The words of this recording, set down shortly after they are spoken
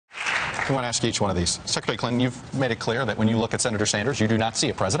I want to ask you each one of these. Secretary Clinton, you've made it clear that when you look at Senator Sanders, you do not see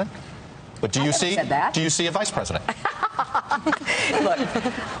a president. But do you see a vice president? Look,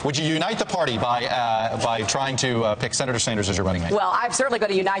 would you unite the party by trying to pick Senator Sanders as your running mate? Well, I'm certainly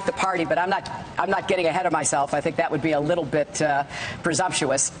going to unite the party, but I'm not getting ahead of myself. I think that would be a little bit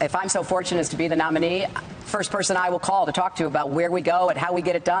presumptuous. If I'm so fortunate as to be the nominee, first person I will call to talk to about where we go and how we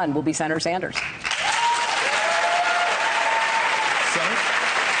get it done will be Senator Sanders. Senator,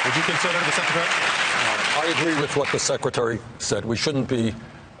 would you consider the secretary? I agree with what the secretary said. We shouldn't be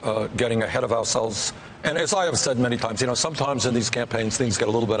getting ahead of ourselves. And as I have said many times, sometimes in these campaigns, things get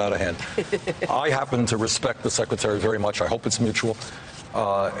a little bit out of hand. I happen to respect the secretary very much. I hope it's mutual.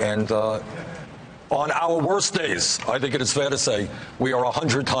 And on our worst days, I think it is fair to say we are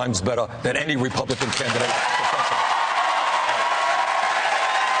 100 times better than any Republican candidate.